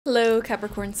Hello,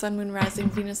 Capricorn, Sun, Moon, Rising,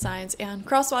 Venus signs, and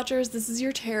cross watchers. This is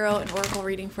your tarot and oracle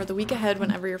reading for the week ahead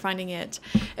whenever you're finding it.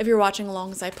 If you're watching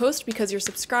along as I post because you're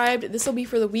subscribed, this will be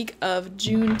for the week of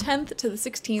June 10th to the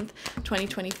 16th,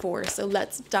 2024. So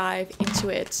let's dive into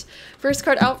it. First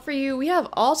card out for you, we have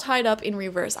All Tied Up in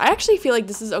reverse. I actually feel like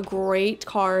this is a great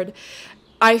card.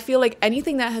 I feel like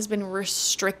anything that has been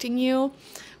restricting you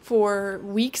for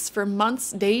weeks, for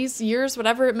months, days, years,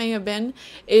 whatever it may have been,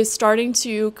 is starting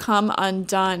to come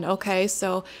undone, okay?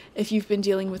 So if you've been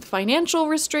dealing with financial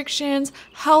restrictions,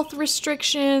 health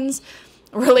restrictions,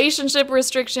 relationship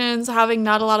restrictions, having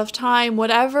not a lot of time,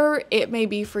 whatever it may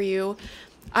be for you,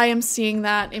 I am seeing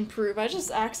that improve. I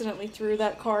just accidentally threw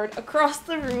that card across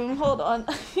the room. Hold on.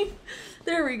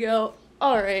 There we go.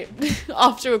 All right.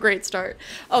 Off to a great start.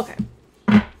 Okay.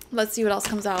 Let's see what else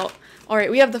comes out. All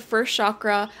right, we have the first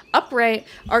chakra, upright,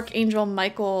 Archangel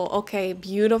Michael. Okay,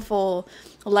 beautiful.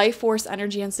 Life force,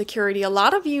 energy, and security. A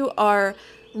lot of you are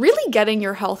really getting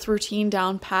your health routine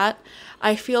down pat.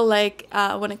 I feel like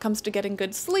when it comes to getting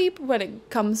good sleep, when it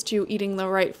comes to eating the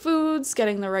right foods,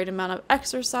 getting the right amount of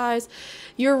exercise,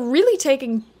 you're really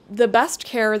taking the best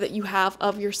care that you have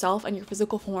of yourself and your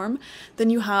physical form than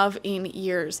you have in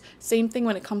years. Same thing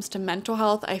when it comes to mental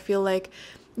health. I feel like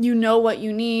you know what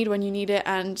you need when you need it,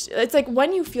 and it's like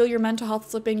when you feel your mental health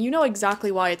slipping, you know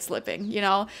exactly why it's slipping, you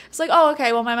know? It's like, oh,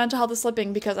 okay, well, my mental health is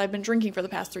slipping because I've been drinking for the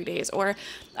past 3 days, or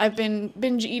I've been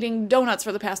binge eating donuts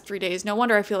for the past 3 days. No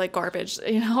wonder I feel like garbage,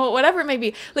 you know? Whatever it may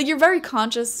be. Like, you're very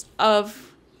conscious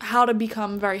of how to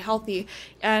become very healthy,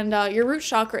 and your root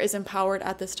chakra is empowered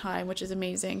at this time, which is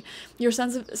amazing. Your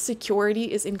sense of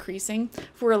security is increasing.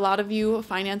 For a lot of you,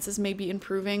 finances may be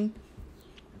improving,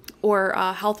 or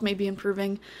health may be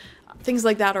improving. Things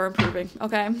like that are improving,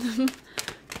 okay?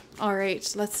 All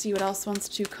right, let's see what else wants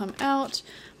to come out.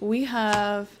 We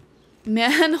have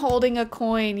man holding a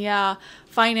coin. Yeah,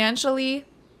 financially,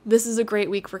 this is a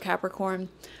great week for Capricorn.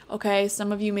 Okay,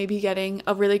 some of you may be getting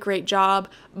a really great job,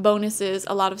 bonuses,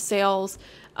 a lot of sales,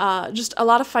 just a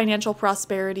lot of financial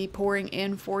prosperity pouring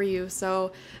in for you.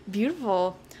 So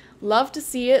beautiful. Love to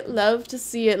see it. Love to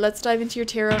see it. Let's dive into your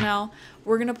tarot now.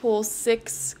 We're going to pull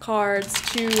 6 cards,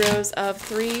 2 rows of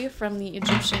 3 from the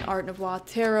Egyptian Art Nouveau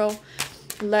Tarot.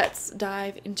 Let's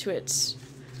dive into it.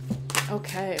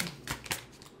 Okay.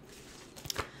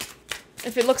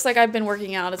 If it looks like I've been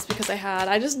working out, it's because I had.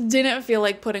 I just didn't feel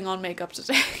like putting on makeup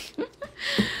today.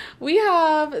 We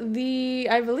have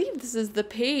I believe this is the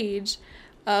Page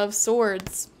of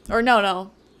Swords. Or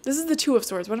no. This is the Two of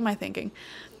Swords. What am I thinking?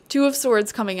 Two of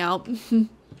Swords coming out.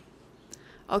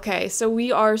 Okay, so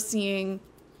we are seeing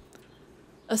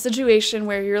a situation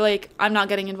where you're like, I'm not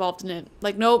getting involved in it.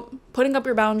 Like, nope, putting up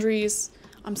your boundaries.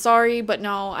 I'm sorry, but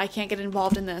no, I can't get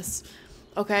involved in this.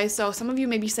 Okay, so some of you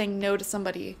may be saying no to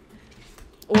somebody,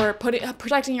 or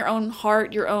protecting your own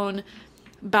heart, your own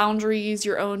boundaries,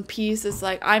 your own peace. It's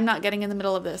like, I'm not getting in the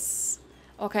middle of this.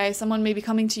 Okay, someone may be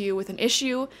coming to you with an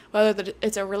issue, whether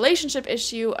it's a relationship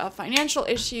issue, a financial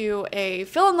issue, a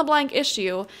fill-in-the-blank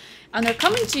issue, and they're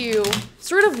coming to you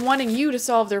sort of wanting you to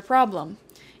solve their problem.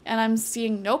 And I'm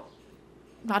seeing, nope,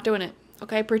 not doing it.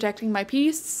 Okay, protecting my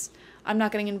peace. I'm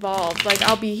not getting involved. Like,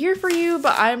 I'll be here for you,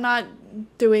 but I'm not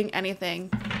doing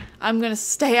anything. I'm going to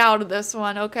stay out of this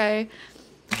one, okay?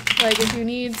 Like, if you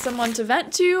need someone to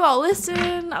vent to, I'll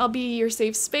listen. I'll be your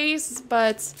safe space,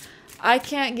 but I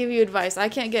can't give you advice. I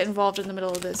can't get involved in the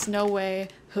middle of this. No way,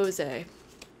 Jose.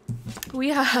 We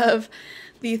have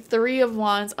the Three of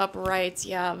Wands upright.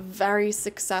 Yeah, very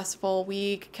successful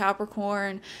week,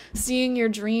 Capricorn. Seeing your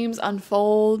dreams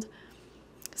unfold.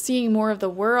 Seeing more of the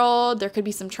world. There could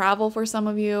be some travel for some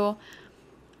of you.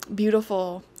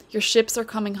 Beautiful. Your ships are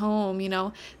coming home, you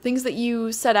know. Things that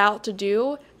you set out to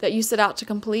do, that you set out to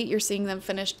complete, you're seeing them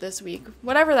finished this week.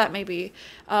 Whatever that may be.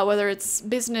 Whether it's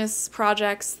business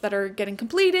projects that are getting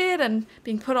completed and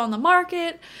being put on the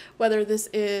market. Whether this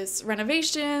is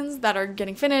renovations that are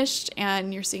getting finished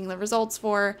and you're seeing the results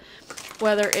for.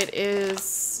 Whether it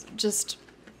is just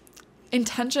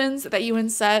intentions that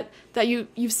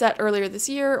you've set earlier this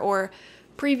year or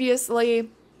previously,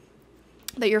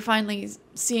 that you're finally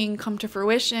seeing come to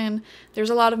fruition. There's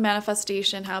a lot of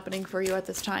manifestation happening for you at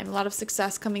this time. A lot of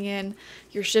success coming in.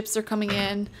 Your ships are coming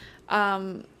in.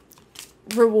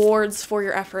 Rewards for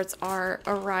your efforts are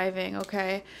arriving,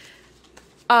 okay?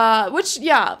 Which,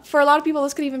 yeah, for a lot of people,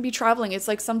 this could even be traveling. It's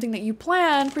like something that you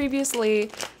planned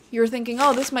previously. You're thinking,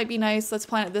 oh, this might be nice. Let's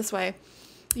plan it this way.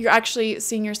 You're actually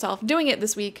seeing yourself doing it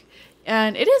this week.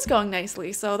 And it is going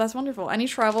nicely, so that's wonderful. Any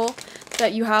travel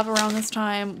that you have around this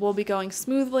time will be going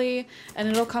smoothly, and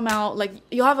it'll come out like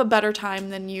you'll have a better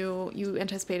time than you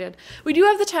anticipated. We do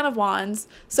have the 10 of Wands,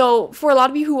 so for a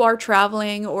lot of you who are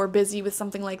traveling or busy with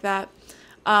something like that,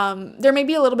 there may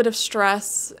be a little bit of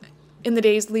stress in the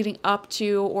days leading up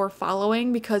to or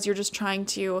following, because you're just trying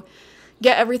to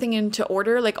get everything into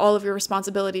order, like all of your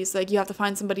responsibilities. Like you have to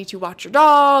find somebody to watch your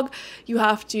dog, you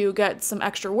have to get some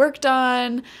extra work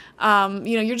done.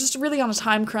 You're just really on a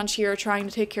time crunch here, trying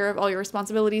to take care of all your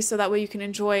responsibilities so that way you can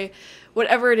enjoy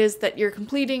whatever it is that you're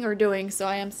completing or doing. So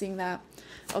I am seeing that.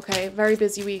 Okay, very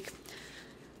busy week.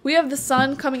 We have the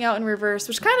sun coming out in reverse,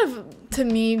 which kind of, to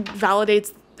me,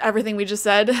 validates everything we just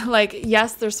said. Like,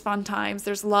 yes, there's fun times,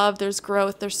 there's love, there's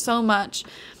growth, there's so much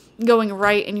going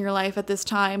right in your life at this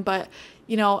time, but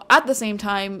at the same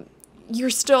time, you're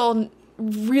still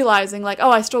realizing like, oh,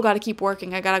 I still got to keep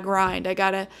working, I gotta grind, I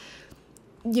gotta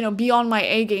be on my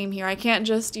A game here. I can't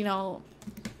just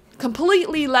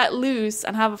completely let loose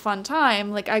and have a fun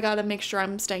time. Like I gotta make sure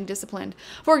I'm staying disciplined.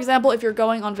 For example, if you're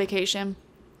going on vacation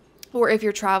or if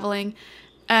you're traveling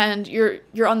and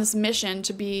you're on this mission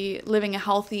to be living a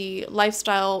healthy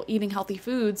lifestyle, eating healthy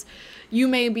foods, you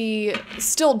may be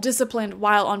still disciplined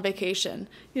while on vacation.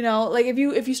 Like if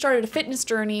you started a fitness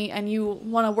journey and you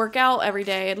want to work out every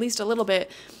day, at least a little bit,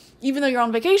 even though you're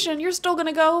on vacation, you're still going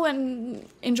to go and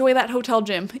enjoy that hotel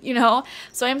gym,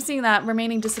 So I'm seeing that,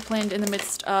 remaining disciplined in the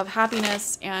midst of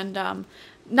happiness and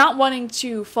not wanting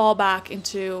to fall back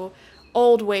into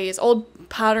old ways, old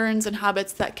patterns and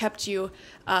habits that kept you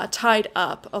tied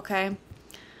up, okay?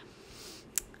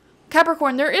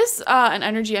 Capricorn, there is an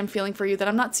energy I'm feeling for you that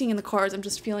I'm not seeing in the cards. I'm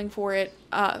just feeling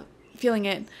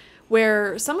it,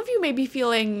 where some of you may be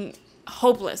feeling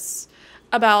hopeless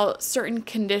about certain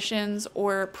conditions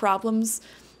or problems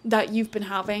that you've been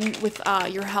having with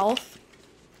your health.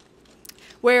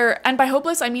 And by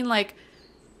hopeless, I mean like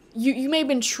you may have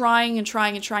been trying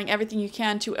everything you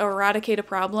can to eradicate a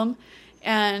problem,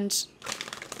 and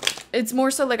it's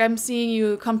more so like I'm seeing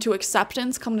you come to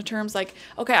acceptance, come to terms like,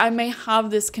 okay, I may have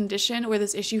this condition or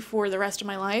this issue for the rest of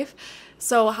my life,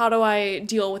 so how do I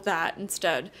deal with that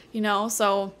instead,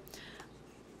 So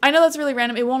I know that's really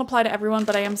random. It won't apply to everyone,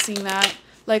 but I am seeing that.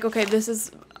 Like, okay, this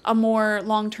is a more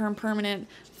long-term permanent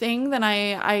thing than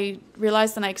I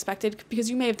realized than I expected, because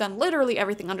you may have done literally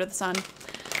everything under the sun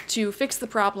to fix the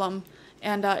problem,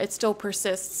 and it still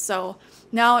persists. So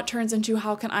now it turns into,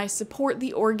 how can I support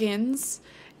the organs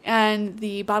and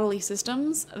the bodily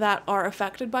systems that are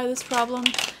affected by this problem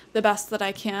the best that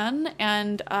I can,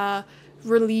 and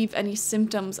relieve any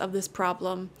symptoms of this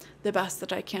problem the best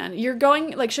that I can. You're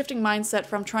going, like, shifting mindset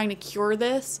from trying to cure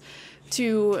this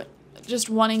to just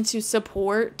wanting to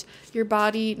support your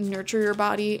body, nurture your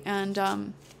body,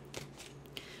 and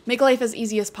make life as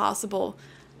easy as possible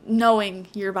knowing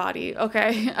your body,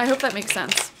 okay? I hope that makes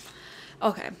sense.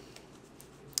 Okay.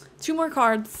 2 more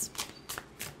cards.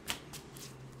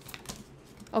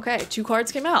 Okay, 2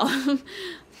 cards came out.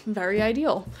 Very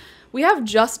ideal. We have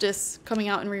Justice coming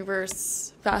out in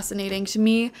reverse. Fascinating. To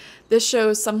me, this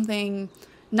shows something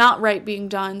not right being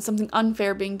done, something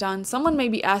unfair being done. Someone may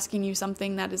be asking you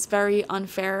something that is very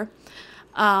unfair,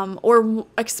 or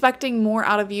expecting more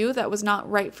out of you that was not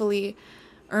rightfully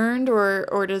earned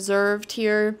or deserved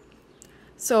here.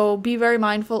 So be very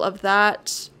mindful of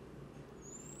that.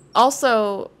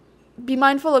 Also, be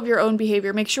mindful of your own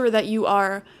behavior. Make sure that you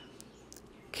are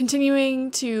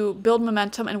continuing to build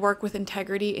momentum and work with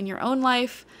integrity in your own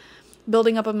life,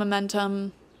 building up a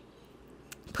momentum,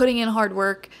 putting in hard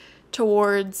work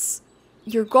towards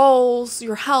your goals,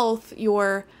 your health,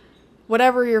 your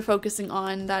whatever you're focusing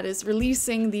on, that is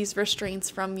releasing these restraints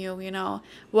from you.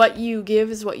 What you give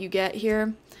is what you get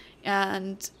here,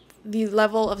 and the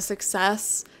level of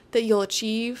success that you'll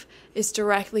achieve is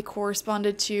directly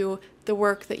corresponded to the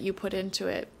work that you put into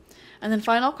it. And then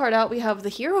final card out, we have the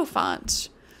Hierophant.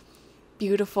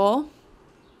 Beautiful.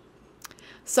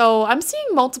 So I'm seeing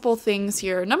multiple things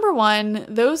here. Number one,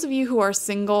 those of you who are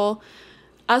single,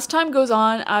 as time goes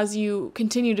on, as you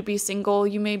continue to be single,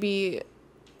 you may be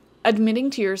admitting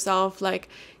to yourself, like,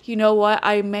 you know what,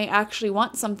 I may actually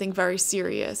want something very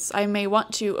serious. I may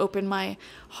want to open my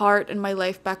heart and my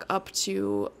life back up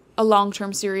to a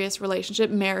long-term serious relationship,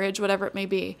 marriage, whatever it may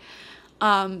be.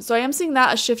 So I am seeing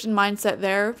that, a shift in mindset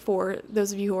there for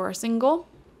those of you who are single.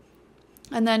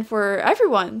 And then for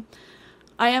everyone,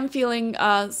 I am feeling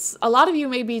a lot of you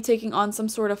may be taking on some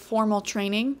sort of formal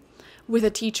training with a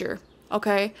teacher,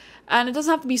 okay? And it doesn't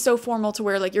have to be so formal to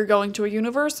where, like, you're going to a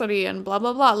university and blah,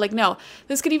 blah, blah. Like, no.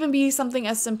 This could even be something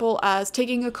as simple as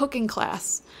taking a cooking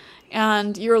class,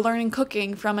 and you're learning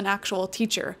cooking from an actual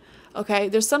teacher, okay?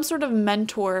 There's some sort of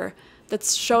mentor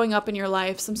that's showing up in your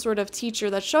life, some sort of teacher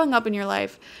that's showing up in your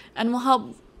life and will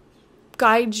help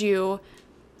guide you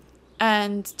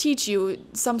and teach you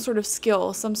some sort of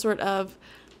skill, some sort of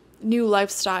new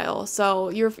lifestyle. So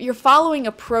you're following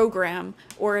a program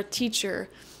or a teacher.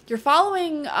 You're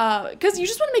following, because you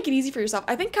just want to make it easy for yourself.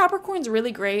 I think Capricorn's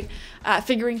really great at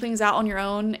figuring things out on your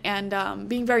own and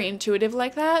being very intuitive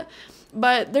like that.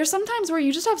 But there's some times where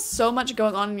you just have so much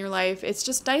going on in your life. It's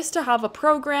just nice to have a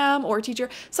program or a teacher,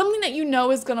 something that you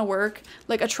know is going to work,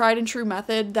 like a tried and true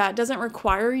method that doesn't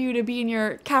require you to be in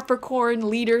your Capricorn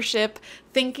leadership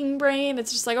thinking brain.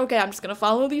 It's just like, okay, I'm just going to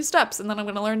follow these steps and then I'm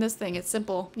going to learn this thing. It's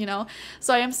simple, you know?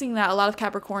 So I am seeing that a lot of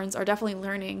Capricorns are definitely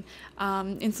learning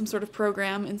in some sort of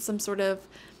program, in some sort of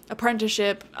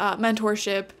apprenticeship,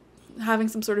 mentorship, having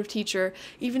some sort of teacher,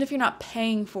 even if you're not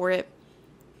paying for it.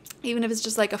 Even if it's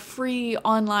just like a free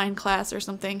online class or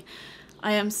something,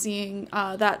 I am seeing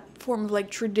that form of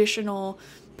like traditional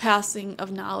passing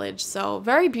of knowledge. So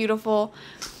very beautiful.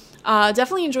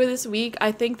 Definitely enjoy this week.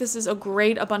 I think this is a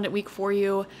great abundant week for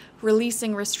you,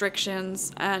 releasing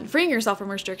restrictions and freeing yourself from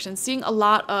restrictions, seeing a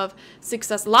lot of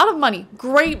success, a lot of money.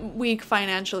 Great week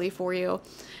financially for you.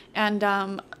 And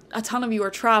a ton of you are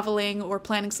traveling or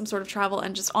planning some sort of travel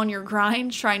and just on your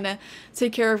grind, trying to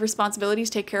take care of responsibilities,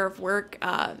 take care of work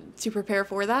to prepare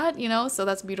for that, you know, so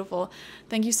that's beautiful.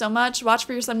 Thank you so much. Watch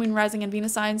for your sun, moon, rising, and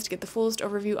Venus signs to get the fullest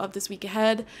overview of this week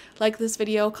ahead. Like this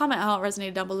video, comment how it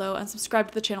resonated down below, and subscribe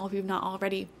to the channel if you've not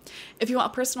already. If you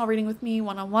want a personal reading with me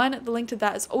one-on-one, the link to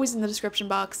that is always in the description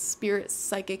box,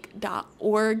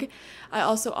 spiritpsychic.org. I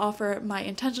also offer my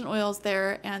intention oils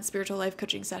there and spiritual life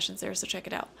coaching sessions there, so check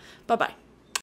it out. Bye-bye.